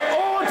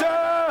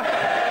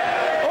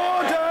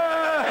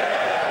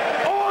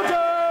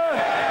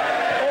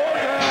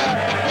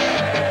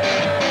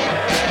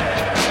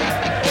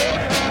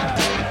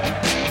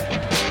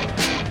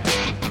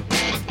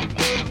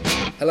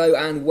Hello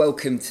and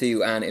welcome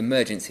to an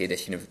emergency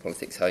edition of the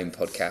PoliticsHome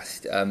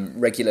podcast.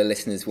 Regular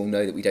listeners will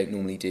know that we don't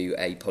normally do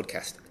a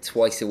podcast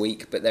twice a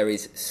week, but there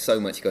is so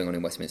much going on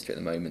in Westminster at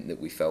the moment that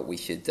we felt we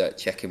should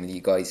check in with you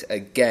guys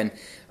again.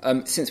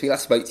 Since we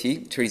last spoke to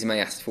you, Theresa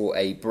May asked for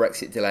a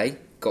Brexit delay,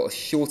 got a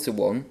shorter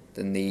one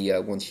than the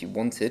one she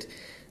wanted.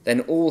 Then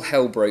all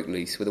hell broke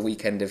loose with a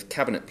weekend of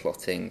cabinet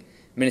plotting,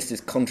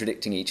 ministers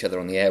contradicting each other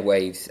on the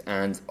airwaves,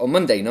 and on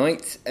Monday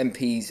night,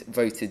 MPs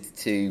voted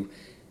to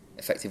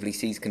effectively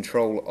seize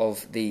control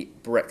of the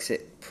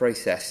Brexit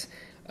process.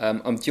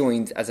 I'm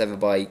joined, as ever,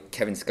 by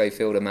Kevin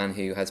Schofield, a man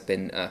who has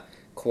been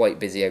quite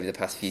busy over the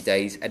past few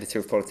days, editor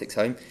of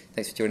PoliticsHome.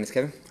 Thanks for joining us,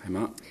 Kevin. Hi,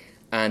 Matt.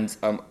 And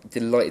I'm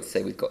delighted to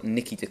say we've got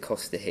Nikki da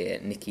Costa here.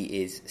 Nikki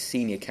is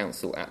Senior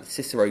Counsel at the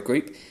Cicero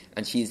Group,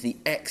 and she is the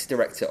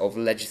ex-Director of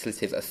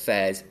Legislative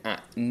Affairs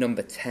at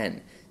Number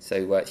 10.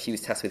 So she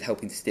was tasked with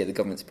helping to steer the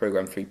government's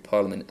programme through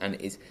Parliament and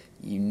is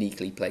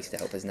uniquely placed to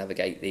help us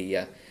navigate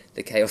the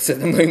chaos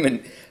at the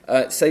moment.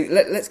 So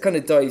let's kind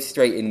of dive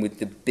straight in with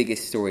the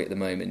biggest story at the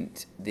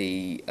moment,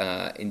 the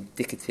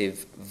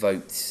indicative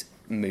votes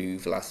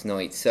move last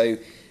night. So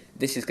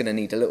this is going to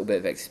need a little bit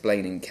of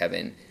explaining,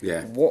 Kevin.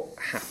 Yeah. What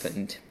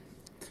happened?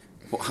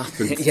 What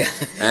happened?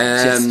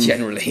 Just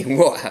generally,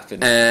 what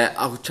happened?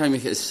 I'll try and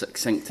make it as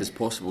succinct as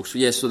possible.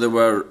 So there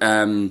were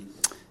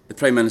the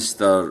Prime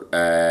Minister,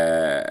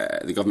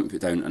 the government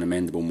put down an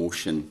amendable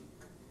motion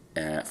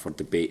for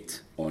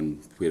debate on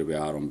where we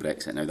are on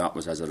Brexit. Now, that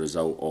was as a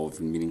result of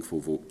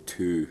meaningful vote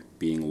 2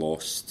 being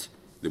lost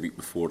the week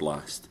before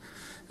last.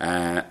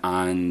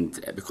 And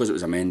because it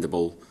was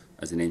amendable,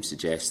 as the name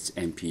suggests,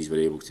 MPs were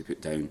able to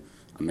put down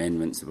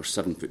amendments. There were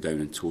 7 put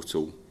down in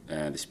total.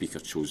 The Speaker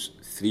chose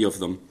 3 of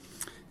them,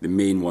 the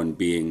main one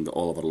being the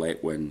Oliver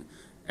Letwin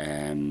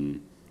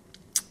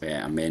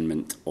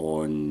amendment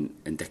on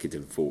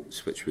indicative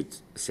votes, which would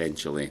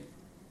essentially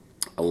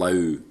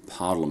allow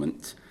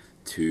Parliament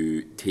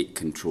to take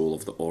control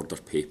of the order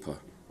paper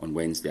on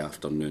Wednesday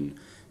afternoon,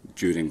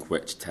 during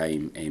which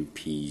time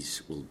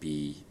MPs will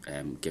be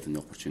given the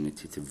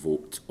opportunity to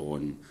vote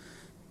on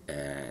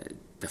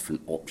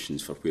different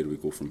options for where we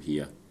go from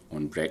here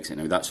on Brexit.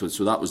 Now, that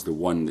was the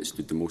one that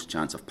stood the most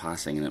chance of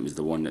passing, and it was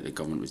the one that the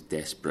government was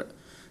desperate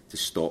to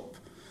stop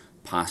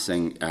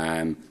passing.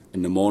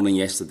 In the morning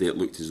yesterday, it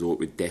looked as though it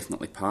would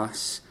definitely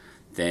pass.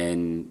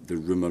 Then the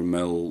rumour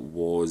mill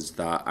was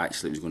that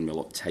actually it was going to be a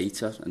lot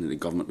tighter and that the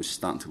government was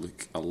starting to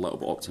look a little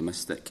bit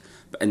optimistic.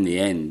 But in the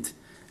end,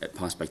 it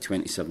passed by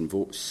 27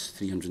 votes,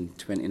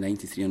 329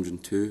 to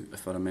 302,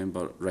 if I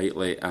remember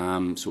rightly.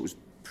 So it was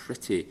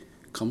pretty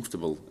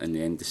comfortable in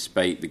the end,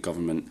 despite the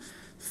government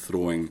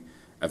throwing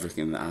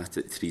everything at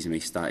it. Theresa May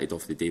started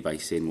off the day by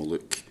saying, well,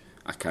 look,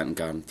 I can't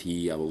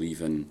guarantee I will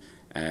even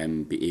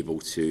be able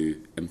to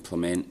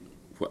implement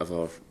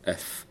whatever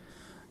if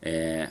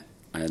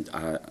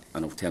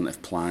an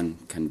alternative plan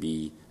can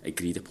be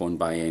agreed upon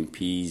by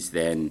MPs.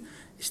 Then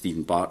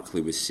Stephen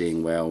Barclay was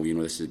saying, well,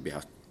 this would be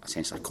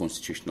essentially a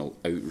constitutional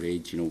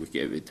outrage. It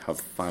would have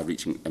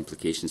far-reaching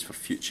implications for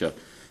future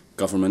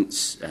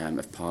governments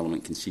if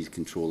Parliament can seize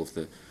control of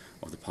the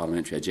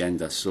parliamentary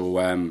agenda. So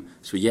it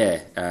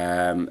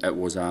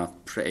was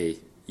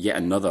yet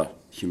another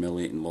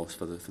humiliating loss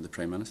for the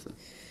Prime Minister.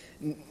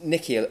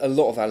 Nikki, a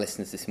lot of our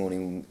listeners this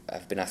morning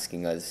have been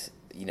asking us,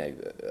 a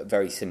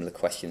very similar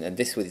question, and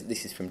this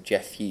is from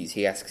Jeff Hughes.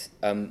 He asks,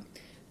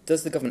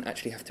 does the government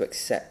actually have to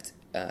accept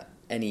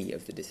any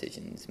of the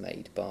decisions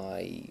made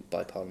by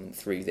Parliament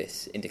through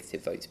this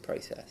indicative votes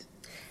process?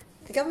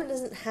 The government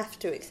doesn't have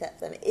to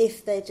accept them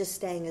if they're just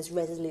staying as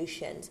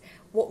resolutions.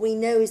 What we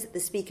know is that the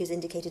Speaker's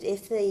indicated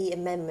if the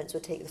amendments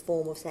would take the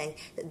form of saying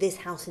that this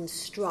House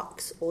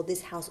instructs or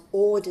this House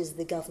orders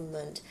the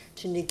government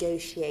to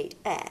negotiate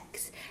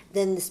X,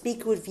 then the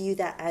Speaker would view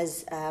that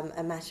as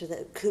a matter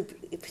that could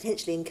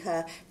potentially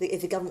incur,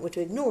 if the government were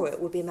to ignore it,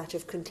 would be a matter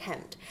of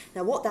contempt.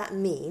 Now, what that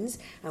means,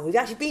 and we've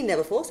actually been there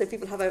before, so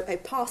people have a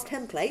past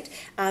template,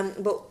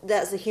 but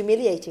that's a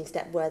humiliating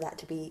step were that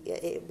to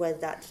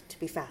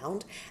be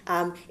found.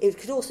 It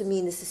could also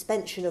mean the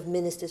suspension of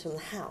ministers from the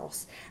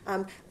House.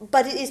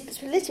 But it is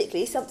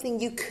politically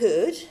something you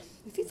could,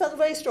 if you felt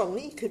very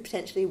strongly, you could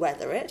potentially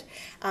weather it.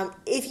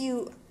 If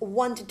you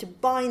wanted to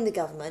bind the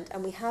government,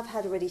 and we have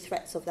had already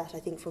threats of that, I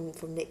think,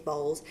 from Nick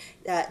Bowles,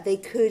 they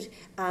could,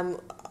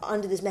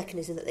 under this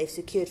mechanism that they've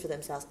secured for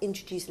themselves,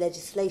 introduce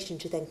legislation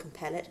to then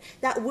compel it.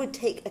 That would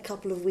take a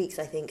couple of weeks,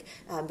 I think,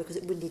 because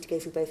it would need to go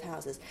through both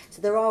houses.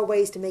 So there are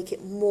ways to make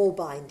it more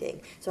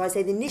binding. So I'd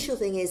say the initial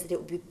thing is that it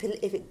would be,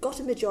 if it got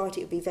a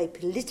majority, it would be very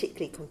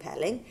politically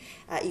compelling.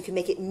 You can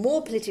make it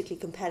more politically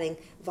compelling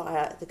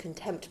via the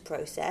contempt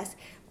process.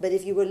 But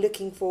if you were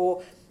looking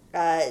for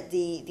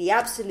the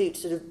absolute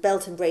sort of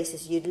belt and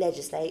braces, you'd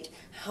legislate.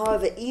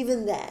 However,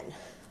 even then,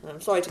 I'm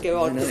sorry to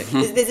go on, this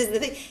is the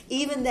thing,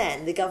 even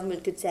then the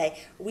government could say,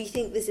 we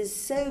think this is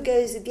so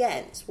goes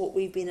against what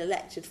we've been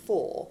elected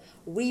for,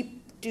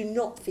 we do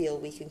not feel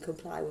we can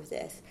comply with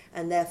this,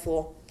 and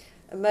therefore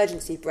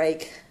emergency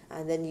brake,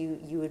 and then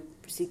you would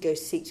seek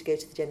to go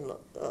to the general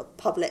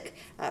public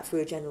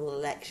through a general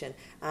election.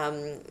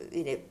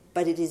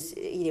 But it is,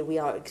 we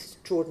are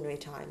extraordinary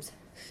times.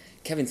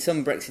 Kevin,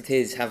 some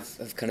Brexiteers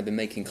have kind of been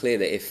making clear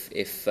that if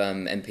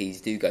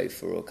MPs do go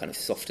for a kind of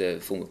softer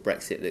form of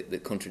Brexit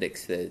that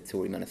contradicts the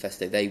Tory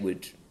manifesto, they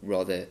would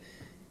rather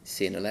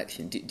see an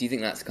election. Do you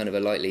think that's kind of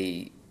a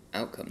likely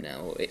outcome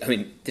now? I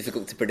mean,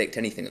 difficult to predict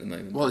anything at the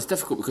moment. Well, it's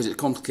difficult because it's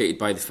complicated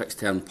by the Fixed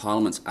Term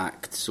Parliaments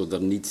Act, so there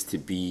needs to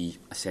be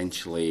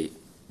essentially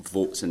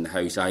votes in the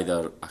House,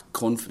 either a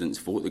confidence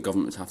vote, the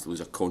government would have to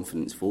lose a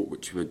confidence vote,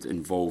 which would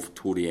involve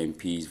Tory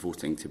MPs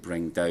voting to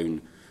bring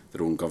down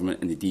their own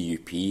government, and the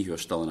DUP, who are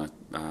still in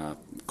a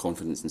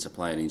confidence and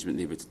supply arrangement,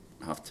 they would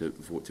have to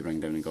vote to bring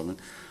down the government.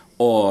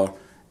 Or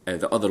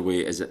the other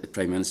way is that the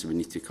Prime Minister would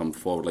need to come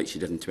forward, like she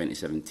did in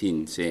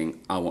 2017, saying,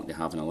 I want to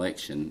have an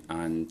election,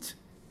 and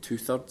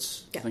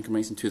two-thirds, I think I'm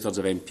right, two-thirds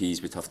of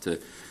MPs would have to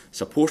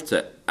support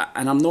it.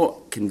 And I'm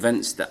not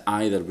convinced that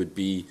either would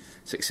be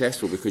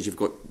successful, because you've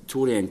got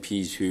Tory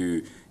MPs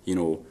who,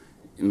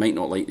 might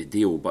not like the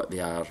deal, but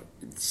they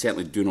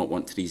certainly do not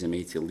want Theresa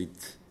May to lead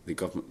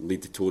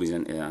the Tories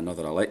into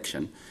another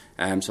election.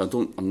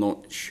 So I'm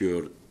not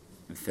sure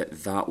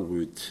that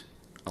would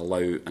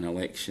allow an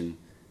election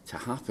to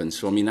happen.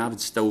 So, I mean, I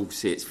would still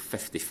say it's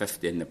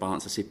 50-50 in the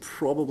balance. I say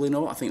probably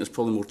not. I think there's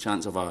probably more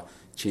chance of a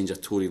change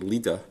of Tory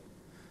leader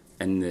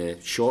in the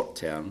short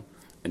term,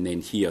 and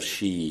then he or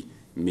she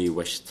may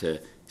wish to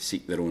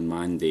seek their own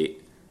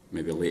mandate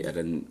maybe later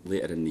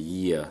in the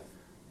year,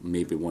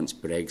 maybe once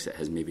Brexit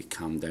has maybe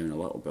calmed down a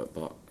little bit.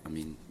 But, I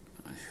mean,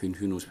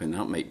 who knows when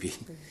that might be.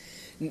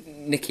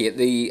 Nikki, at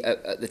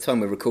the time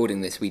we're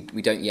recording this, we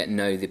don't yet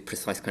know the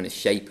precise kind of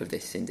shape of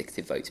this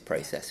indicative votes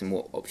process and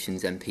what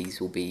options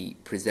MPs will be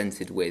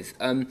presented with.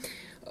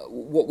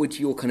 What would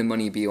your kind of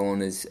money be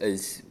on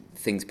as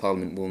things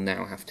Parliament will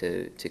now have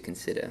to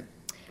consider?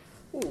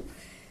 Ooh.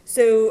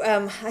 So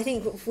I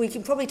think we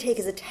can probably take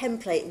as a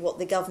template what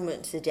the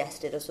government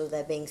suggested, or sort of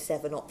there being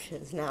 7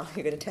 options. Now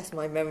you're going to test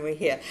my memory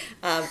here.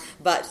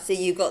 But so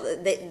you've got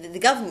the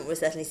government was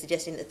certainly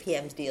suggesting that the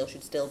PM's deal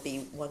should still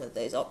be one of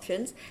those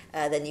options.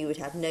 Then you would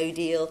have no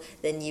deal.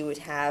 Then you would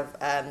have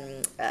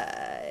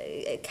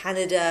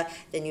Canada.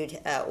 Then you'd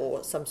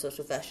or some sort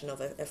of version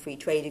of a free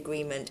trade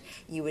agreement.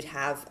 You would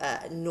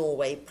have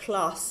Norway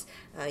plus.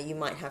 You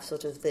might have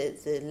sort of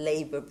the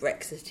Labour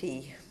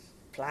Brexity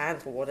plan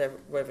for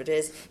whatever it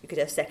is. You could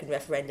have second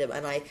referendum,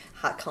 and I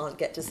can't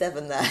get to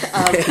 7 there.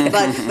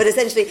 But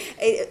essentially,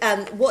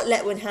 what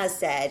Letwin has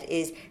said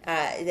is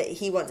that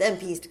he wants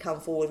MPs to come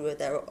forward with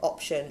their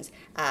options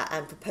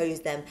and propose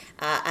them.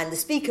 And the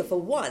Speaker,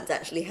 for once,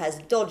 actually has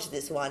dodged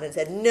this one and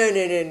said, no,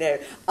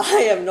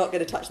 I am not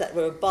going to touch that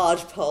with a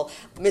barge pole.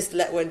 Mr.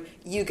 Letwin,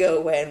 you go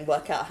away and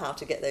work out how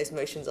to get those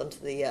motions onto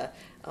the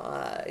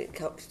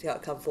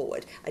come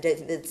forward. I don't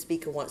think the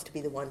Speaker wants to be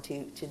the one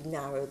to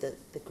narrow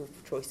the group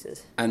of choices.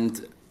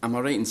 And am I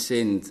right in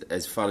saying,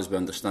 as far as we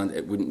understand,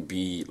 it wouldn't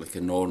be like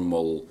a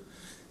normal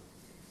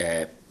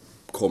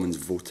Commons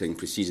voting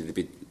procedure? They'd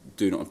be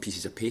doing it on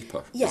pieces of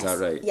paper. Yes, is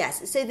that right?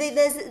 Yes. So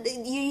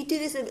you do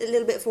this a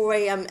little bit for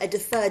a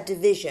deferred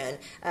division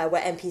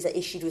where MPs are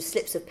issued with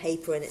slips of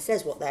paper, and it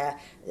says what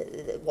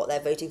they're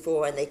voting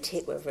for, and they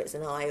tick whether it's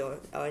an aye or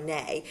a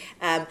nay.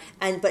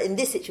 But in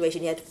this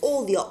situation, you had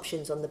all the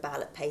options on the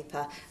ballot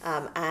paper,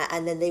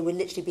 and then they would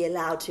literally be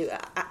allowed to.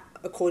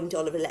 According to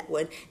Oliver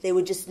Letwin, they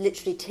would just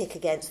literally tick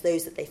against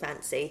those that they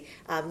fancy.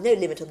 No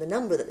limit on the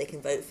number that they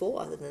can vote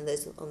for, other than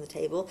those on the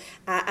table.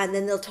 And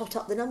then they'll tot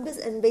up the numbers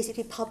and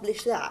basically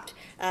publish that.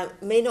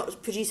 May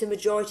not produce a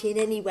majority in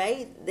any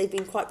way. They've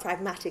been quite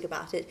pragmatic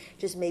about it.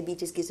 Just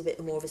gives a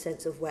bit more of a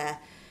sense of where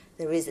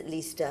there is at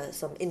least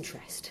some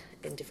interest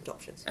in different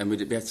options. And would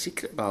it be a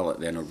secret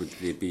ballot then, or would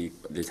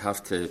they'd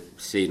have to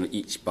say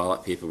each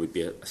ballot paper would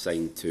be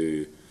assigned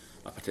to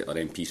a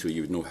particular MP, so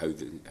you would know how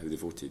they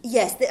voted?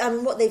 Yes,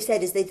 what they've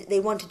said is they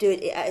want to do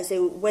it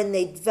so when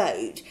they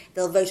vote,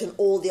 they'll vote on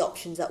all the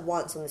options at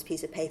once on this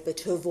piece of paper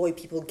to avoid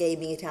people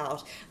gaming it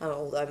out.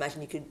 Although I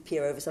imagine you could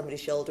peer over somebody's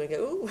shoulder and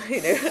go,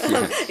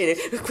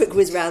 a quick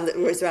whiz around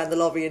the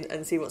lobby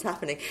and see what's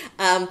happening.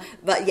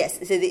 But yes,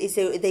 so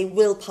they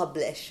will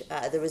publish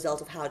the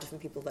result of how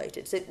different people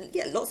voted. So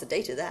yeah, lots of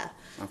data there.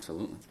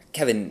 Absolutely.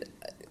 Kevin,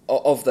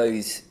 of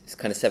those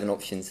kind of 7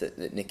 options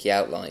that Nikki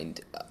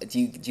outlined, do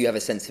you have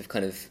a sense of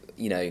kind of,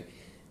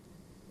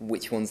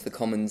 which ones the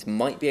Commons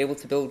might be able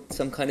to build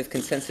some kind of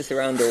consensus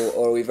around,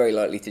 or are we very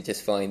likely to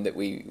just find that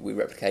we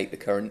replicate the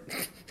current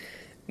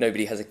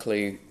nobody has a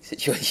clue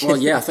situation? Well,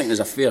 yeah, I think there's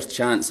a fair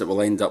chance that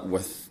we'll end up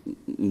with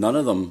none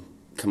of them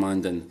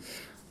commanding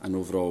an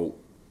overall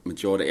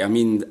majority. I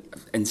mean,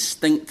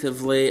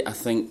 instinctively, it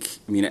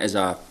is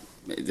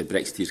the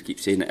Brexiteers keep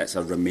saying it's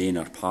a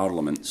Remainer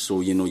Parliament,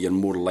 so you're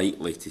more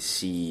likely to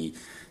see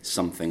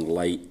something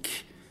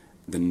like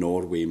the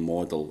Norway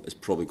model is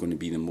probably going to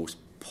be the most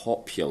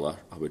popular,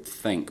 I would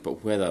think.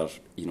 But whether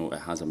it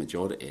has a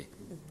majority,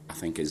 I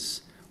think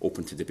is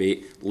open to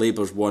debate.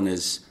 Labour's one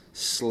is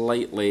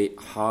slightly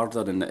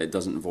harder in that it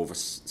doesn't involve a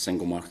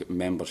single market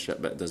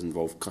membership, but it does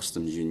involve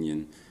customs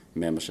union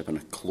membership and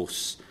a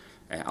close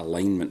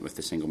alignment with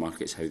the single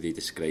market is how they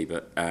describe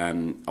it.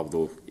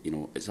 Although,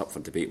 it's up for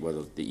debate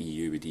whether the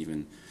EU would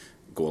even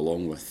go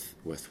along with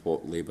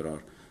what Labour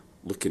are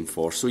looking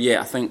for. So,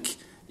 I think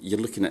you're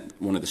looking at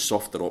one of the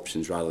softer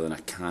options rather than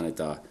a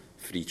Canada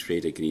free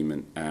trade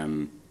agreement.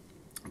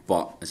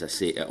 But, as I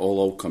say, it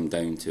all come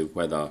down to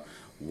whether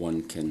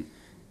one can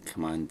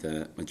command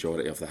the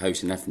majority of the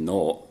House. And if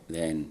not,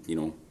 then,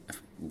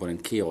 if we're in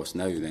chaos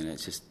now, then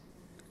it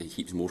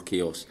heaps more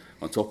chaos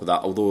on top of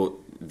that. Although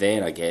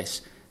there, I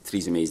guess,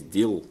 Theresa May's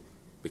deal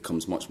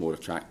becomes much more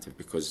attractive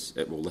because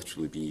it will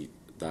literally be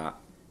that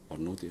or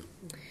no deal.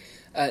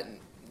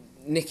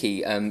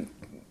 Nikki,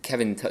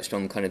 Kevin touched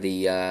on kind of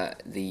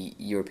the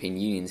European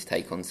Union's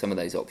take on some of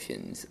those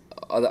options.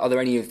 Are there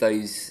any of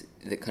those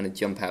that kind of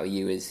jump out at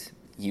you as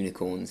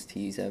unicorns, to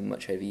use a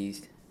much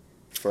overused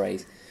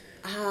phrase?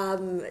 I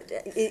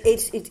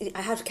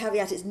have to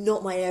caveat it's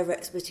not my area of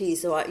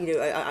expertise. So in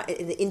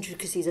the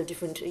intricacies of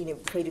different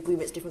trade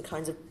agreements, different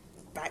kinds of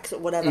backs or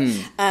whatever.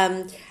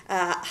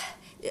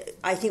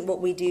 I think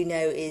what we do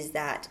know is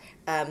that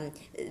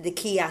the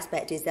key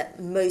aspect is that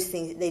most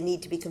things, they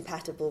need to be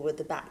compatible with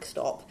the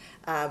backstop,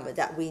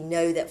 that we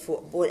know that for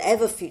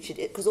whatever future,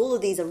 because all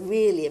of these are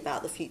really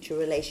about the future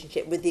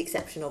relationship with the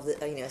exception of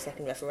the a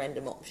second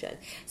referendum option.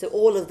 So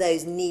all of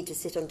those need to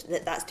sit on,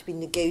 that's to be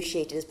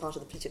negotiated as part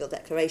of the political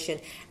declaration,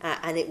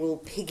 and it will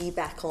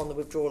piggyback on the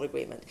withdrawal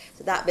agreement.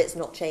 So that bit's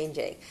not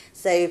changing.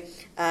 So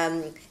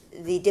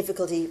the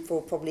difficulty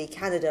for probably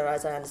Canada,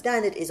 as I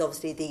understand it, is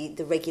obviously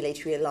the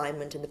regulatory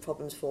alignment and the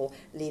problems for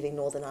leaving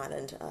Northern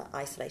Ireland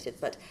isolated.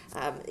 But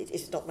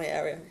it's not my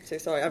area, so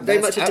sorry. I'm very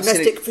much a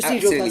domestic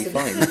procedural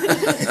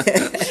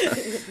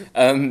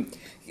person.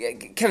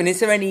 Kevin,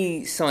 is there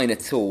any sign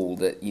at all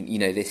that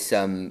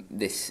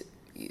this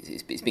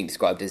it's being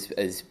described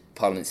as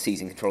Parliament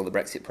seizing control of the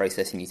Brexit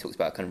process, and you talked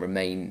about kind of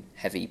Remain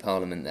heavy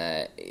Parliament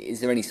there.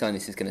 Is there any sign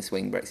this is going to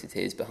swing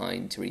Brexiteers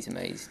behind Theresa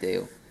May's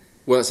deal?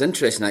 Well, it's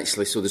interesting,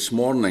 actually. So this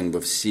morning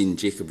we've seen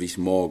Jacob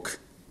Rees-Mogg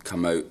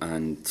come out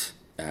and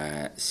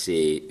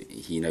say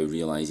he now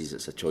realises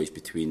it's a choice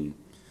between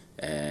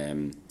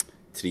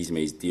Theresa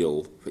May's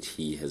deal, which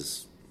he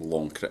has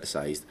long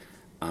criticised,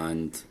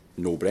 and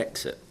no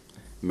Brexit.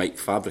 Mike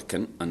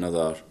Fabricant,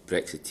 another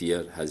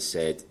Brexiteer, has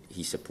said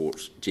he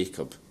supports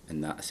Jacob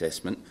in that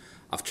assessment.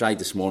 I've tried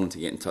this morning to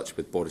get in touch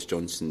with Boris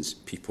Johnson's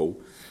people,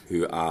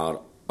 who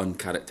are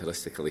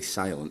uncharacteristically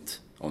silent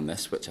on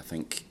this, which I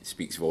think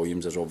speaks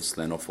volumes. There's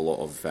obviously an awful lot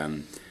of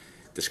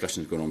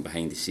discussions going on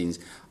behind the scenes.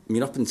 I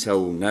mean, up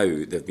until now,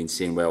 they've been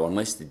saying, well,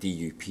 unless the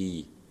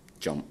DUP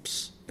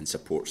jumps and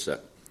supports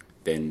it,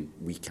 then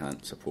we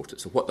can't support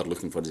it. So what they're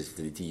looking for is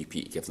for the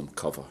DUP to give them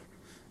cover.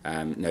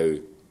 Now,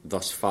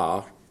 thus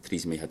far,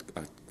 Theresa May had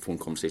a phone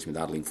conversation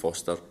with Arlene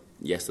Foster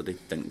yesterday,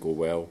 didn't go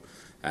well.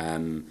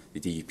 The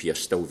DUP are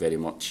still very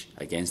much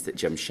against it.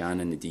 Jim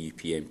Shannon, the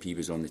DUP MP,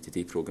 was on the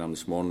Today programme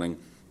this morning.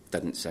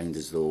 Didn't sound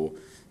as though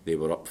they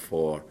were up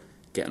for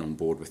getting on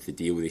board with the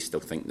deal. They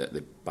still think that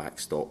the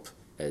backstop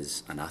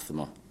is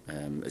anathema.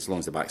 As long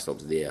as the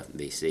backstop's there,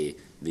 they say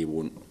they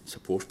won't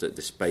support it,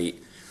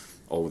 despite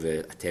all the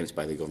attempts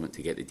by the government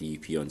to get the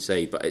DUP on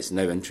side. But it's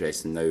now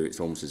interesting. Now it's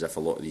almost as if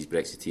a lot of these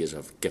Brexiteers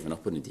have given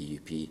up on the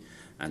DUP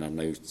and are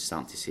now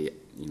starting to say,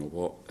 you know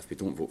what, if we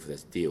don't vote for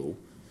this deal,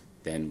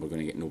 then we're going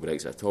to get no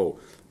Brexit at all.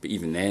 But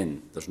even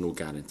then, there's no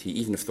guarantee.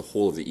 Even if the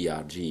whole of the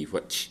ERG,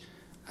 which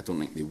I don't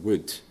think they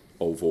would,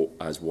 all vote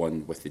as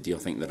one with the deal, I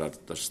think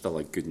there's still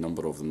a good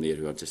number of them there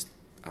who are just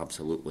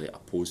absolutely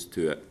opposed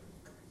to it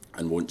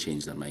and won't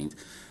change their mind.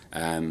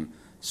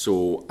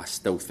 So I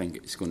still think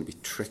it's going to be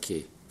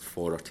tricky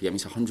for her to get. I mean,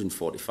 it's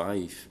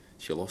 145.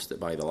 She lost it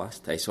by the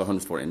last time. So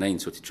 149.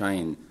 So to try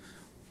and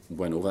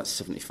win over, that's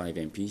 75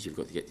 MPs you've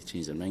got to get to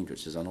change their mind,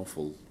 which is an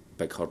awful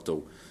big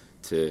hurdle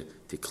to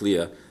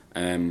clear.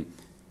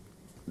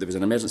 There was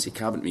an emergency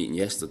cabinet meeting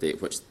yesterday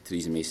at which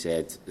Theresa May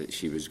said that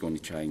she was going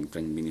to try and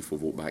bring meaningful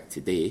vote back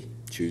today,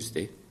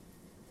 Tuesday.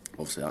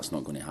 Obviously that's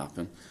not going to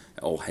happen.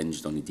 It all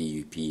hinged on the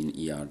DUP and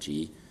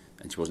ERG,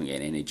 and she wasn't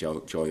getting any joy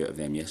out of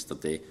them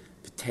yesterday.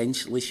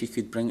 Potentially she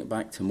could bring it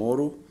back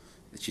tomorrow.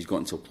 She's got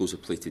until close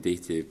of play today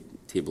to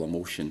table a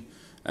motion.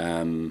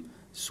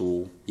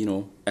 So, you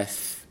know,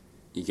 if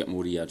you get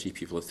more ERG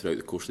people throughout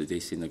the course of the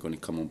day saying they're going to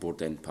come on board,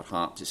 then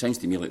perhaps. It sounds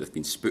to me like they've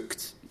been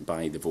spooked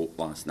by the vote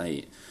last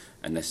night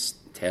and this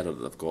terror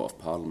that they've got of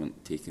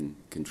Parliament taking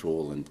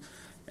control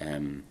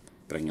and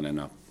bringing in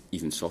a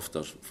even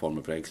softer form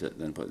of Brexit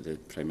than what the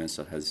Prime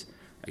Minister has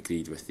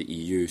agreed with the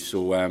EU.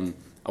 So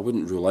I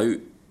wouldn't rule out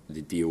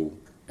the deal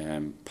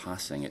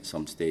passing at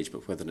some stage,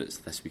 but whether it's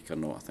this week or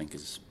not, I think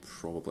is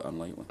probably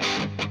unlikely.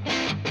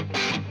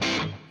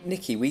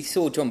 Nikki, we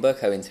saw John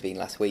Bercow intervene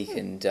last week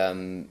and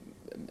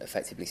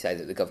effectively say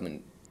that the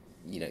government,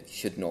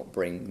 should not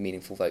bring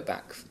meaningful vote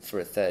back for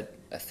a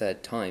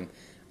third time.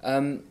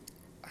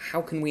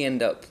 How can we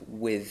end up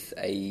with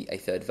a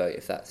third vote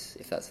if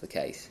that's the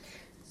case?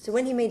 So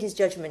when he made his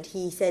judgment,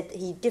 he said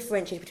he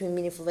differentiated between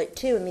meaningful vote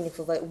 2 and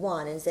meaningful vote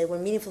 1, and said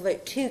when meaningful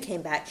vote 2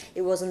 came back,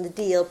 it was on the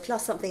deal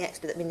plus something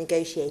extra that had been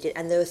negotiated,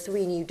 and there were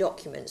 3 new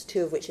documents,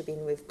 2 of which had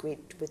been agreed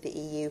with the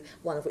EU,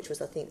 one of which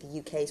was, I think, the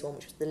UK's one,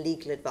 which was the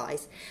legal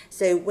advice.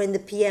 So when the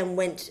PM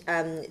went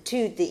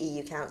to the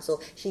EU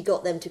Council, she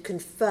got them to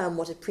confirm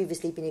what had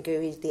previously been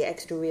agreed, the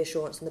extra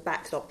reassurance and the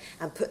backstop,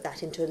 and put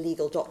that into a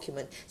legal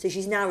document. So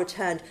she's now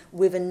returned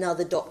with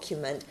another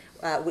document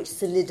which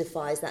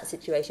solidifies that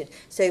situation.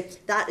 So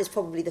that is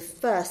probably the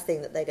first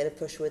thing that they're going to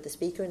push with the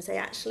Speaker and say,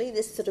 actually,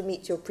 this sort of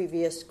meets your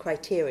previous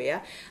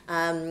criteria.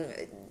 Can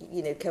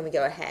we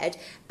go ahead?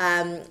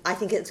 I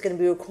think it's going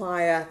to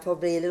require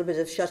probably a little bit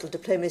of shuttle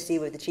diplomacy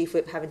with the Chief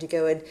Whip having to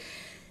go and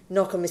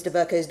knock on Mr.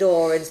 Burko's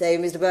door and say,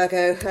 Mr.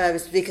 Burko, Mr.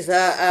 Speaker,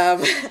 sir,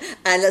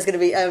 and that's going to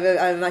be,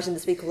 I imagine the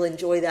Speaker will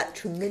enjoy that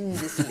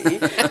tremendously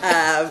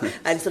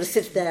and sort of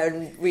sit there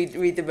and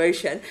read the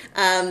motion.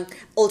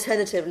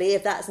 Alternatively,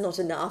 if that's not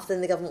enough,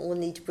 then the government will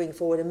need to bring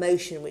forward a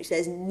motion which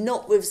says,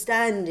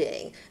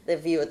 notwithstanding the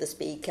view of the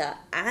Speaker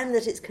and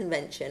that it's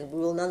convention, we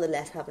will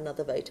nonetheless have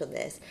another vote on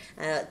this.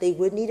 They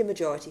would need a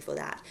majority for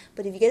that.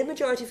 But if you get a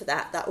majority for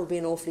that, that would be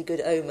an awfully good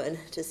omen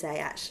to say,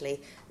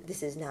 actually,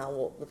 this is now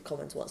what the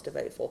Commons wants to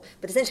vote for.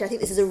 But essentially, I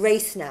think this is a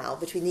race now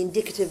between the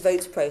indicative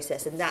votes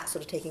process and that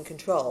sort of taking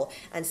control,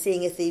 and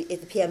seeing if the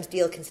PM's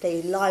deal can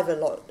stay alive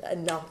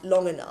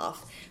long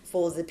enough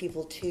for the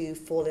people to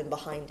fall in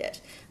behind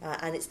it.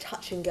 And it's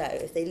touch and go.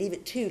 If they leave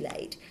it too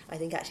late, I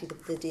think actually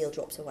the deal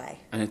drops away.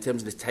 And in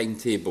terms of the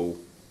timetable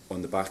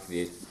on the back of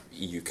the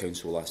EU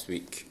Council last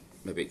week,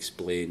 maybe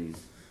explain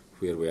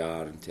where we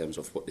are in terms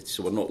of what...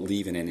 So we're not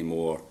leaving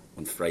anymore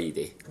on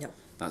Friday. No.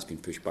 That's been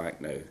pushed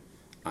back now.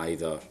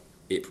 Either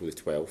April the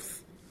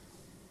 12th,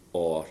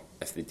 or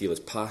if the deal is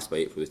passed by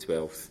April the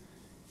 12th,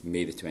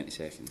 May the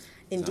 22nd.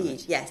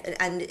 Indeed, yes.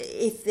 And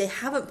if they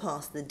haven't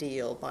passed the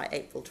deal by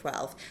April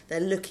 12th, they're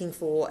looking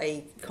for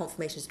a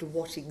confirmation as to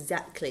what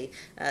exactly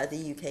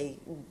the UK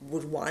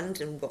would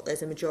want and what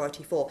there's a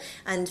majority for.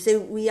 And so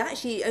we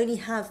actually only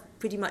have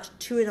pretty much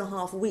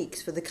 2.5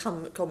 weeks for the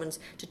Commons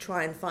to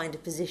try and find a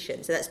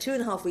position. So that's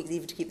 2.5 weeks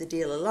either to keep the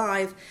deal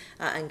alive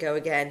and go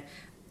again,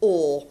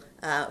 or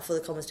for the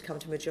Commons to come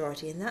to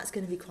majority, and that's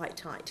going to be quite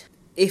tight.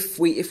 If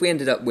we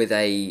ended up with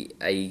a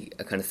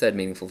kind of third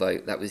meaningful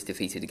vote that was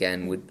defeated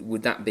again,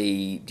 would that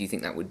be? Do you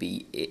think that would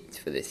be it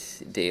for this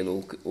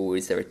deal, or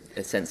is there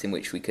a sense in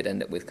which we could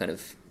end up with kind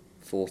of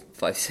 4,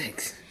 5,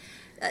 6?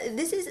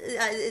 This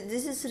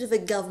is sort of a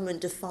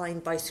government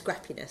defined by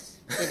scrappiness,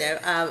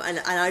 and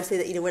I'd say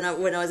that when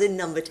I was in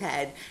number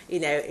 10,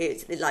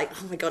 it's like,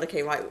 oh my god,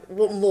 okay, right,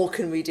 what more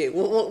can we do?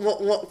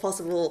 What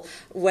possible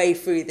way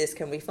through this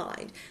can we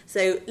find?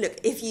 So look,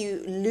 if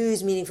you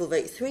lose meaningful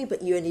vote 3,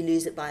 but you only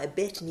lose it by a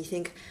bit, and you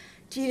think,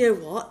 do you know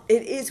what?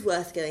 It is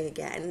worth going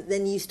again.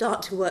 Then you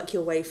start to work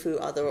your way through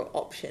other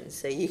options.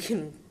 So you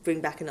can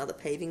bring back another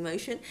paving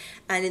motion.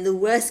 And in the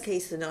worst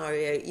case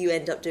scenario, you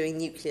end up doing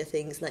nuclear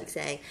things like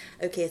saying,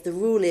 okay, if the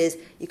rule is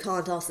you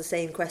can't ask the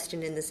same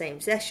question in the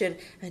same session,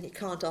 and you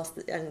can't ask,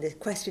 and the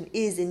question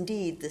is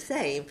indeed the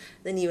same,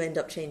 then you end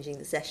up changing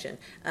the session.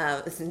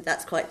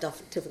 That's quite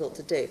difficult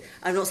to do.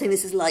 I'm not saying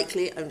this is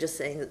likely. I'm just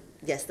saying that,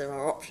 yes, there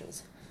are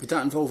options. Would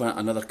that involve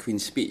another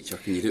Queen's speech, or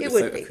can you do it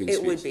without a Queen's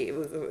speech? It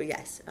would be,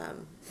 yes.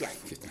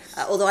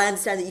 Although I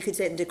understand that you could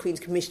say it into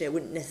Queen's Commissioner, it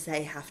wouldn't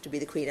necessarily have to be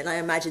the Queen. And I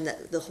imagine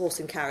that the horse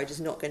and carriage is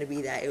not going to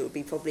be there. It would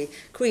be probably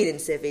Queen and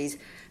civvies,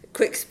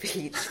 quick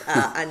speech,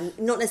 and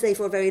not necessarily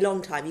for a very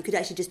long time. You could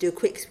actually just do a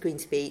quick Queen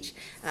speech,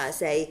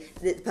 say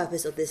that the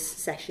purpose of this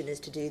session is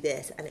to do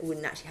this, and it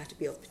wouldn't actually have to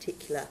be of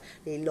particularly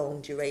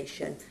long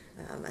duration.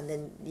 And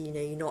then,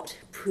 you're not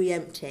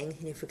preempting,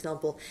 for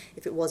example,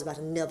 if it was about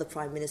another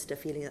Prime Minister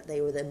feeling that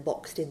they were then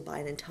boxed in by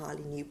an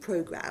entirely new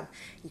programme,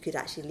 you could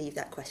actually leave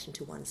that question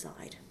to one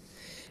side.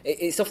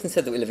 It's often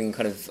said that we're living in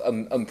kind of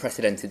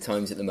unprecedented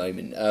times at the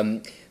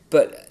moment,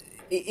 but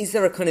is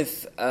there a kind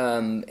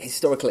of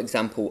historical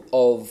example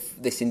of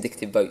this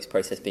indicative votes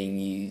process being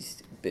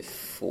used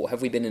before?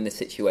 Have we been in a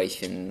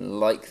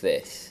situation like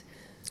this?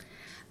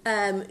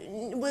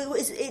 Well,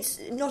 it's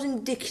not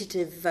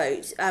indicative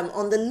vote.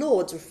 On the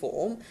Lords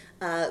reform,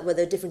 where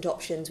there are different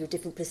options with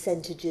different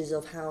percentages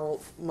of how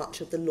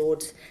much of the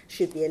Lords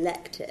should be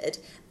elected,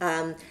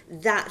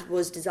 that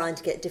was designed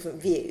to get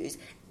different views.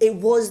 It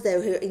was,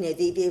 though,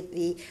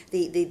 the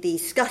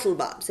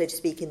scuttlebutt, so to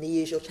speak, in the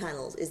usual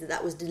channels, is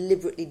that was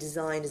deliberately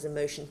designed as a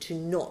motion to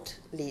not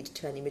lead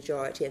to any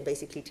majority and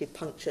basically to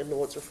puncture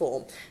Lords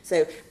reform.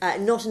 So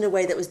not in a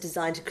way that was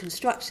designed to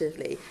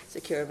constructively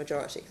secure a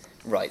majority.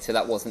 Right, so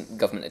that wasn't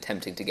government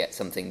attempting to get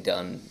something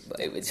done, but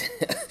it was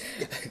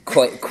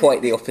quite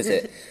the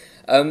opposite.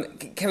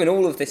 Kevin,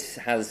 all of this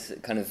has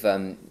kind of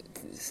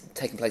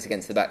taken place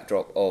against the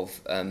backdrop of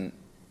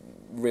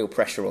real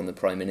pressure on the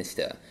Prime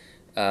Minister.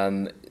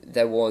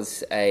 There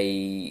was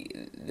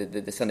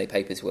the Sunday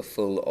papers were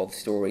full of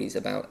stories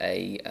about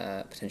a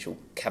potential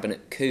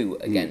cabinet coup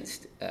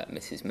against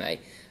Mrs May.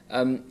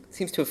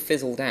 Seems to have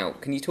fizzled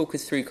out. Can you talk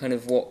us through kind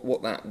of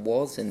what that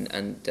was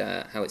and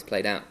how it's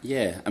played out?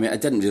 Yeah, I mean,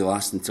 it didn't really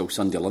last until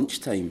Sunday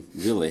lunchtime,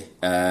 really.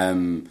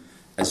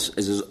 As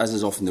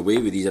is often the way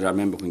with these, I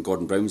remember when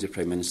Gordon Brown was the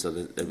Prime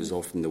Minister, it was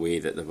often the way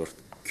that there were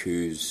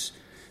coups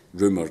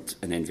rumoured,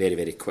 and then very,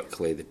 very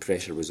quickly the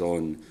pressure was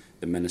on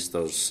the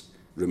ministers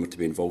rumoured to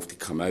be involved to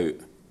come out,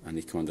 and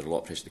they come under a lot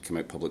of pressure to come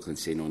out publicly and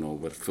say, no,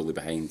 we're fully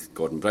behind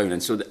Gordon Brown.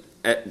 And so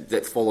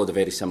that followed a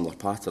very similar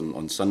pattern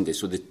on Sunday.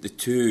 So the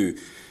two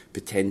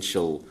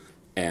potential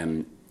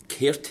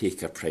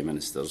caretaker Prime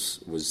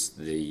Ministers was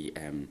the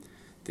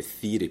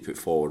theory put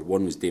forward.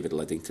 One was David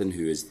Lidington,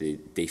 who is the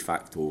de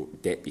facto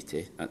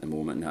deputy at the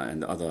moment,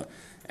 and the other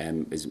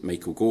is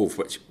Michael Gove,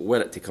 which,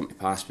 were it to come to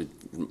pass, would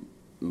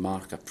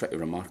mark a pretty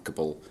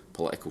remarkable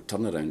political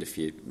turnaround, if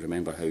you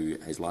remember how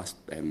his last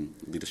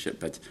leadership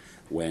bid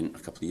went a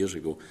couple of years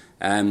ago.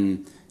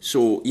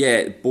 So,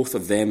 yeah, both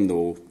of them,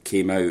 though,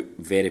 came out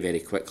very, very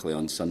quickly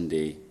on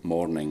Sunday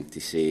morning to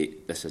say,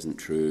 this isn't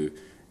true,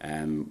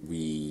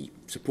 we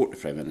support the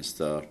Prime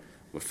Minister,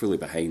 we're fully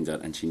behind her,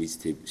 and she needs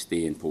to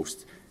stay in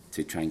post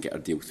to try and get her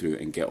deal through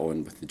and get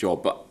on with the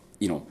job. But,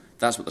 you know,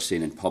 that's what they're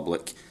saying in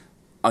public.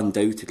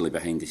 Undoubtedly,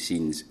 behind the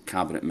scenes,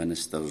 cabinet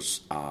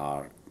ministers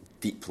are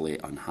deeply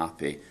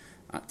unhappy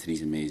at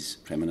Theresa May's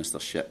Prime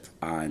Ministership,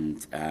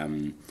 and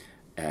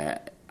I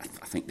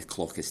think the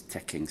clock is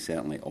ticking,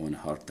 certainly, on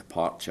her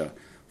departure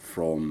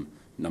from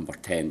number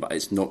 10, but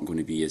it's not going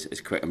to be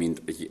as quick. I mean,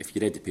 if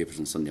you read the papers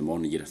on Sunday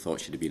morning, you'd have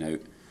thought she'd have been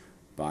out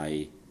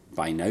by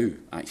now,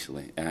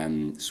 actually.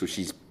 So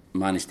she's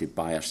managed to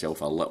buy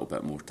herself a little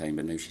bit more time,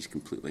 but now she's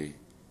completely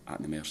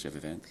at the mercy of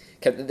events.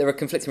 There are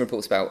conflicting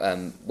reports about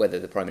whether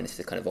the Prime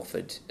Minister kind of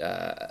offered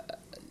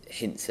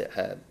hints at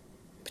her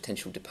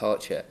potential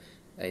departure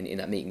in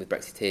that meeting with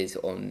Brexiteers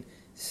on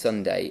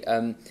Sunday.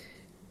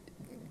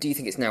 Do you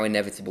think it's now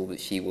inevitable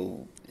that she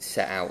will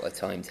set out a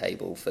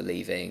timetable for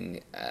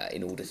leaving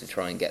in order to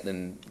try and get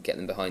them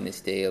behind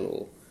this deal?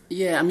 Or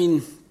yeah, I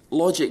mean,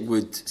 logic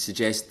would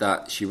suggest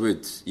that she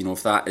would, you know,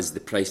 if that is the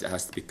price that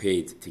has to be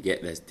paid to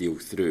get this deal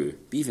through.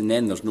 But even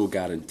then, there's no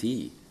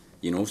guarantee,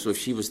 you know. So if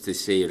she was to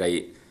say,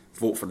 right,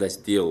 vote for this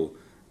deal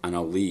and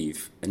I'll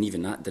leave, and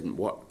even that didn't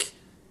work,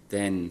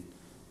 then,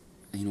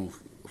 you know,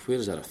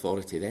 where's her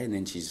authority then?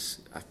 Then she's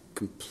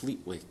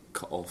completely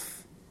cut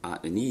off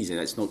at the knees, and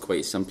it's not quite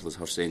as simple as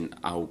her saying,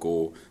 I'll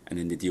go, and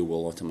then the deal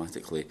will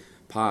automatically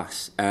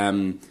pass. I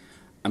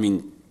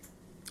mean,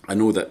 I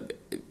know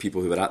that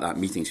people who were at that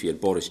meeting, so you had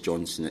Boris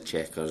Johnson at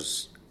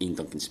Chequers, Ian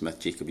Duncan-Smith,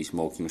 Jacob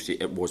Rees-Mogg, you know, so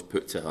it was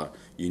put to her,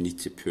 you need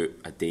to put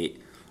a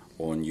date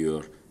on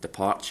your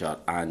departure,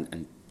 and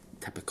in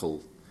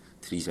typical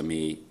Theresa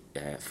May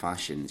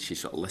fashion, she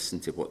sort of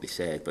listened to what they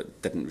said,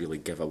 but didn't really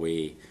give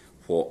away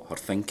what her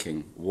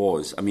thinking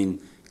was. I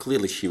mean,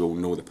 clearly she will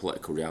know the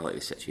political reality of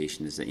the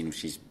situation is that, you know,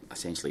 she's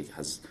essentially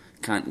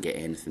can't get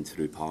anything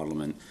through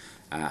Parliament.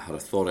 Her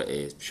authority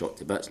is shot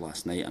to bits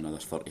last night. Another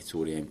 30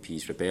 Tory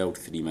MPs rebelled.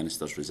 3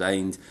 ministers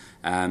resigned.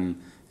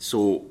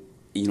 So,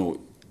 you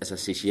know, as I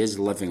say, she is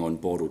living on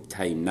borrowed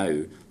time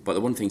now. But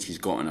the one thing she's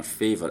got in her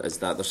favour is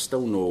that there's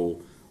still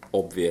no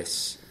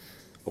obvious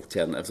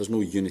alternative. There's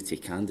no unity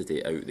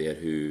candidate out there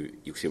who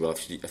you'll say, well,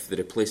 if they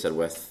replace her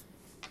with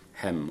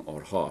him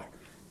or her,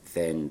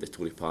 then the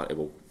Tory party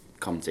will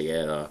come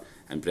together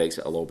and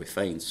Brexit will all be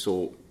fine.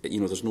 So, you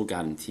know, there's no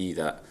guarantee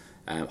that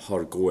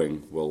her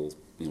going will,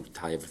 you know,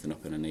 tie everything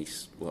up in a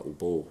nice little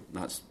bow.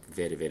 That's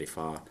very, very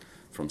far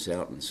from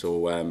certain.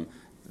 So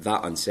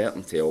that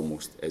uncertainty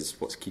almost is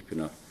what's keeping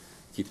her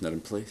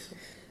in place.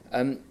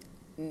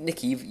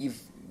 Nikki,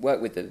 you've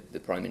worked with the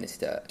Prime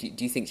Minister. Do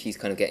you think she's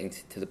kind of getting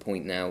to the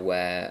point now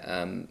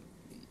where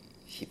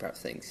she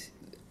perhaps thinks,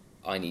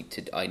 I need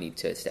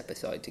to step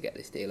aside to get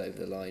this deal over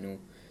the line, or?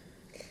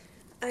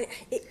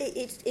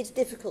 It's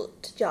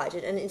difficult to judge,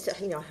 and it's,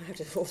 you know, I have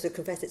to also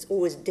confess it's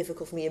always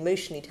difficult for me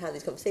emotionally to have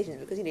these conversations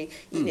because you know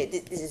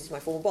this is my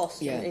former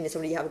boss, and you know,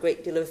 somebody you have a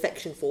great deal of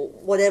affection for,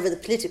 whatever the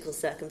political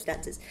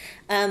circumstances.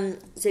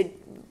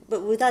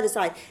 But with that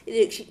aside,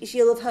 you know,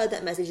 she'll have heard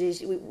that message.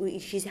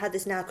 She's had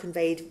this now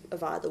conveyed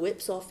via the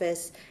Whip's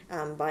office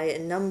by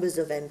numbers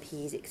of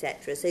MPs,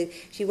 etc. So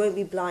she won't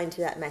be blind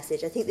to that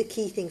message. I think the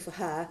key thing for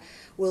her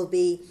will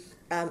be.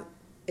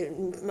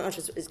 Much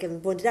as Kevin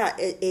pointed out,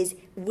 is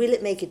will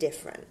it make a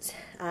difference?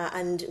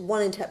 And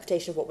one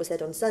interpretation of what was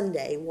said on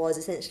Sunday was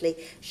essentially,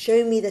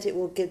 show me that it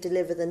will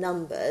deliver the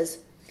numbers,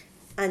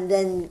 and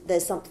then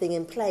there's something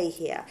in play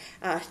here.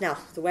 Now,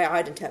 the way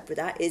I'd interpret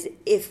that is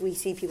if we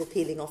see people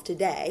peeling off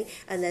today,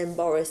 and then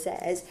Boris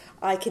says,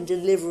 I can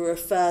deliver a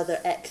further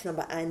X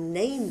number and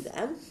name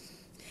them,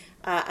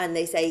 and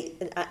they say,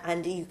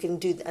 and you can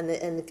do, and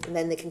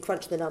then they can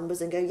crunch the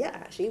numbers and go, yeah,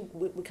 actually,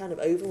 we're kind of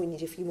over, we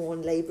need a few more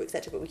on Labour,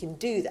 etc., but we can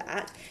do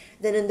that.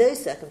 Then in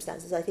those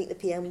circumstances, I think the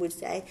PM would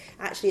say,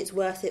 actually, it's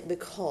worth it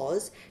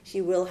because she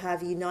will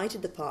have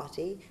united the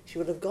party, she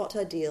will have got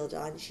her deal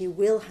done, she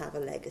will have a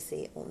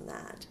legacy on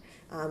that.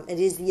 It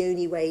is the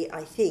only way,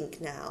 I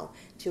think, now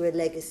to a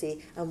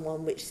legacy, and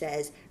one which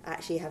says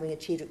actually having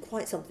achieved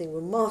quite something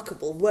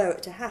remarkable were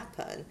it to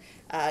happen,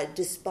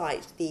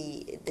 despite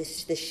the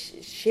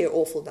sheer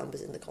awful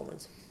numbers in the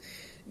Commons.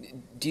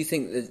 Do you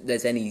think that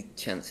there's any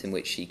chance in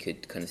which she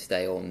could kind of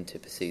stay on to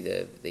pursue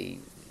the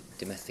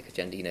domestic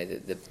agenda? You know,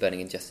 the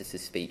Burning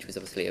Injustices speech was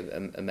obviously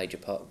a major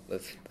part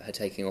of her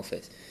taking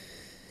office.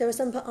 There are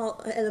some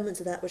elements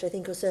of that which I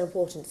think are so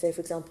important. So,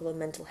 for example, on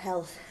mental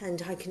health,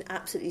 and I can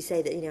absolutely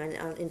say that, and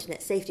on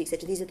internet safety,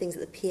 etc. These are things that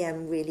the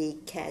PM really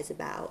cares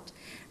about.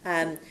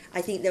 I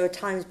think there were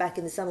times back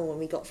in the summer when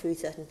we got through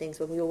certain things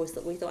when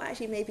we thought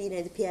actually maybe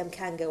the PM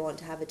can go on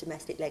to have a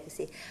domestic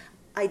legacy.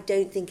 I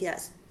don't think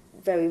that's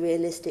very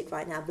realistic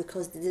right now,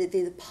 because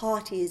the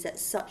party is at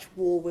such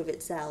war with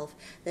itself.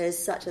 There is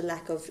such a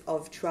lack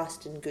of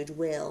trust and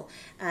goodwill,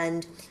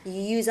 and you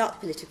use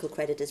up political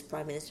credit as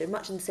Prime Minister,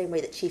 much in the same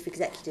way that chief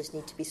executives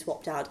need to be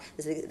swapped out.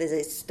 There's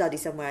a study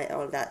somewhere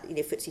on that,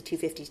 FTSE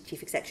 250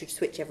 chief executives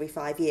switch every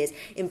 5 years.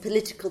 In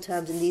political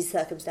terms, in these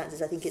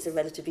circumstances, I think it's a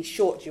relatively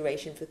short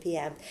duration for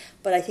PM,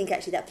 but I think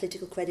actually that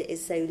political credit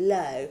is so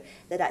low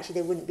that actually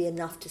there wouldn't be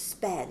enough to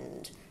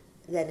spend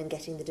then in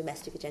getting the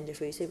domestic agenda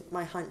through. So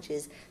my hunch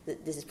is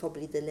that this is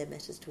probably the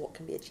limit as to what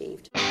can be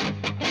achieved.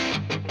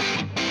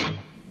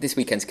 This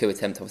weekend's coup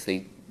attempt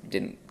obviously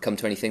didn't come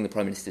to anything. The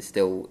Prime Minister's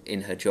still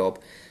in her job.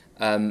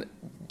 Do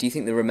you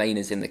think the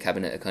Remainers in the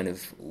Cabinet are kind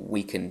of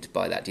weakened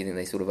by that? Do you think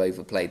they sort of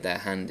overplayed their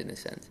hand in a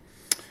sense?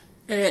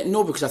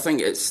 No, because I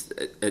think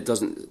it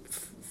doesn't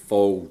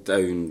fall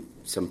down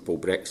simple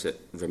Brexit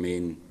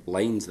Remain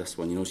lines, this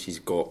one. She's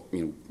got,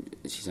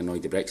 she's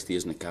annoyed the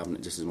Brexiteers in the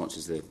Cabinet just as much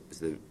as the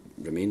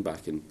Remain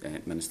backing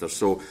minister.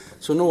 So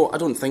no, I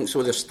don't think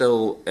so. They're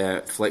still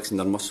flexing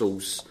their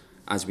muscles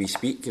as we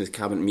speak. The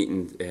cabinet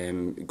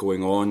meeting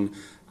going on,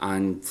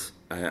 and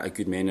a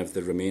good many of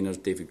the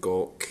Remainers, David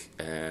Gauke,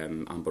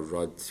 Amber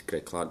Rudd,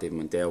 Greg Clark,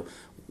 David Mundell,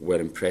 were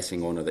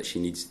impressing on her that she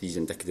needs these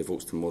indicative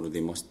votes tomorrow.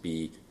 They must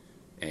be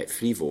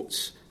free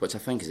votes, which I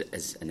think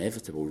is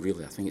inevitable.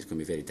 Really, I think it's going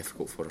to be very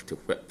difficult for her to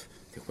whip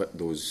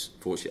those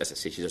votes. As I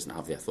say, she doesn't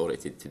have the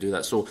authority to do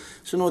that. So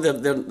no,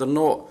 they're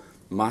not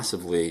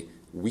massively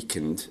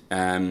weakened.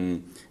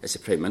 It's the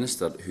Prime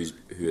Minister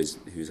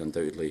who's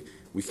undoubtedly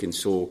weakened.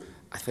 So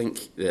I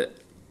think that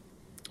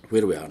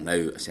where we are now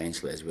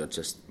essentially is we're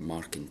just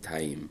marking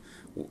time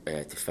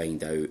to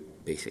find out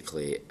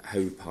basically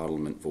how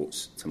Parliament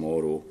votes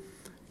tomorrow.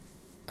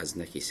 As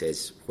Nikki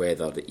says,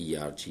 whether the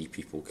ERG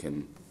people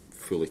can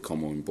fully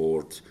come on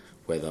board,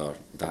 whether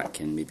that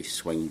can maybe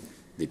swing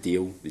the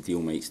deal. The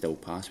deal might still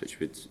pass, which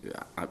would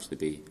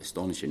absolutely be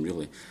astonishing,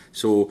 really.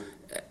 So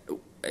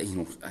I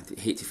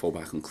hate to fall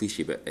back on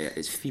cliche, but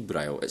it's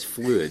febrile, it's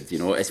fluid,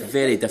 it's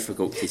very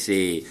difficult to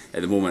say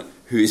at the moment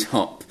who's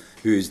up,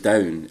 who's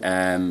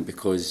down,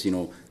 because,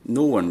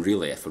 no one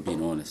really, if we're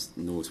being honest,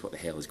 knows what the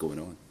hell is going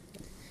on.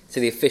 So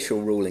the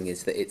official ruling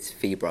is that it's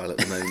febrile at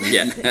the moment.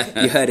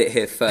 Yeah. You heard it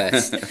here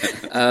first.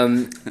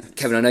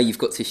 Kevin, I know you've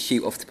got to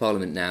shoot off to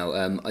Parliament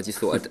now. I just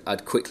thought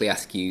I'd quickly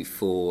ask you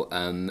for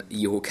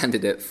your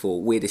candidate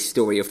for weirdest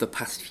story of the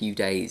past few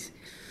days.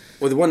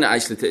 Well, the one that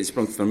actually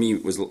sprung for me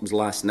was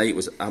last night.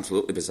 Was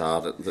absolutely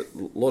bizarre.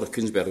 That Laura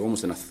Kuenssberg,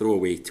 almost in a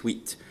throwaway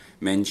tweet,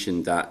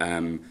 mentioned that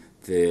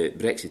the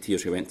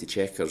Brexiteers who went to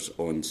Chequers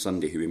on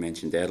Sunday, who we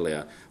mentioned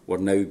earlier, were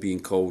now being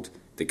called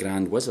the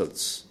Grand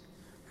Wizards,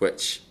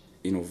 which,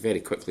 very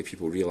quickly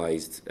people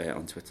realised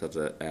on Twitter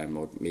that,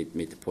 or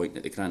made the point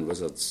that the Grand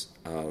Wizards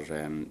are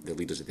the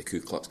leaders of the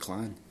Ku Klux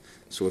Klan.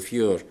 So if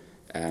you're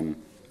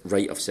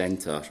right of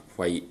centre,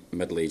 white,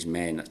 middle-aged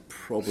men, that's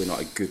probably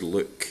not a good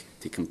look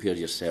to compare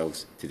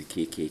yourselves to the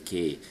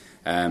KKK.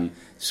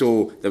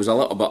 So there was a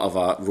little bit of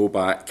a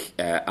rollback.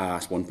 I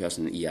asked one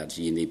person at ERG,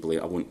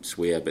 and I won't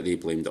swear, but they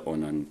blamed it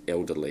on an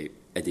elderly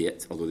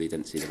idiot, although they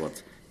didn't say the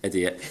word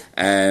idiot,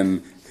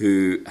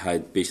 who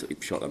had basically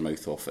shut their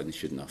mouth off and they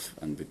shouldn't have,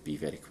 and would be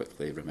very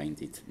quickly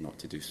reminded not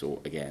to do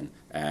so again.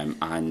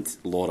 And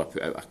Laura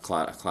put out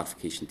a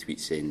clarification tweet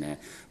saying,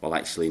 well,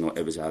 actually, no,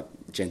 it was a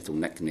gentle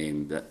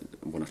nickname that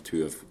one or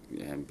two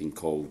have been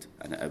called,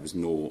 and it was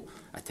no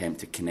attempt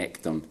to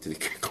connect them to the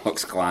Ku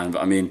Klux Klan.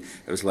 But I mean,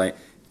 it was like,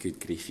 good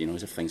grief,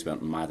 as if things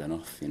weren't mad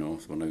enough, so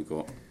we've now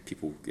got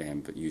people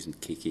but using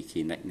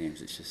KKK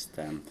nicknames. It's just,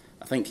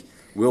 I think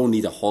we all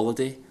need a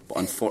holiday, but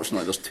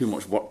unfortunately there's too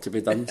much work to be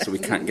done, so we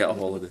can't get a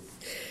holiday.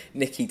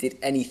 Nikki, did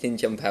anything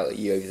jump out at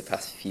you over the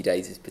past few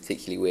days as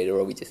particularly weird, or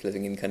are we just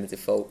living in kind of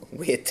default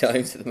weird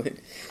times at the moment?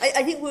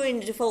 I think we're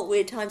in default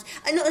weird times.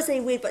 I'm not to say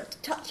weird, but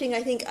touching.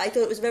 I thought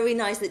it was very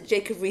nice that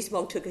Jacob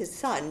Rees-Mogg took his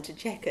son to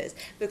Chequers,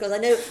 because I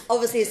know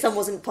obviously his son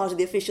wasn't part of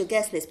the official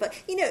guest list, but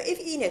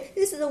if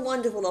this is a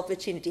wonderful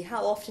opportunity.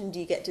 How often do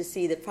you get to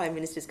see the Prime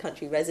Minister's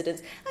country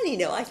residence?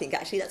 And I think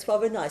actually that's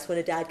rather nice when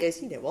a dad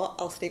goes,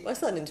 I'll sneak my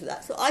son into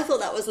that. So I thought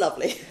that was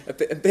lovely. a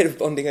bit of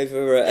bonding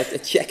over a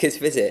Chequers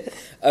visit.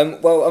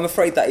 Well, I'm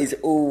afraid that is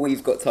all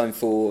we've got time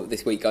for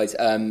this week, guys.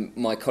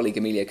 My colleague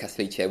Emilio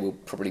Casalice will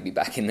probably be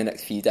back in the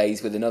next few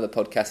days with another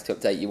podcast to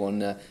update you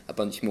on a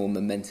bunch more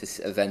momentous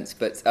events.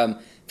 But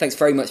thanks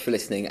very much for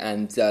listening,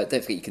 and don't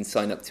forget you can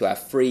sign up to our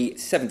free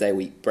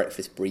 7-day-a-week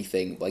breakfast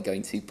briefing by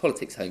going to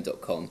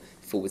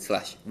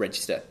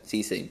PoliticsHome.com/register. See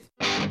you soon.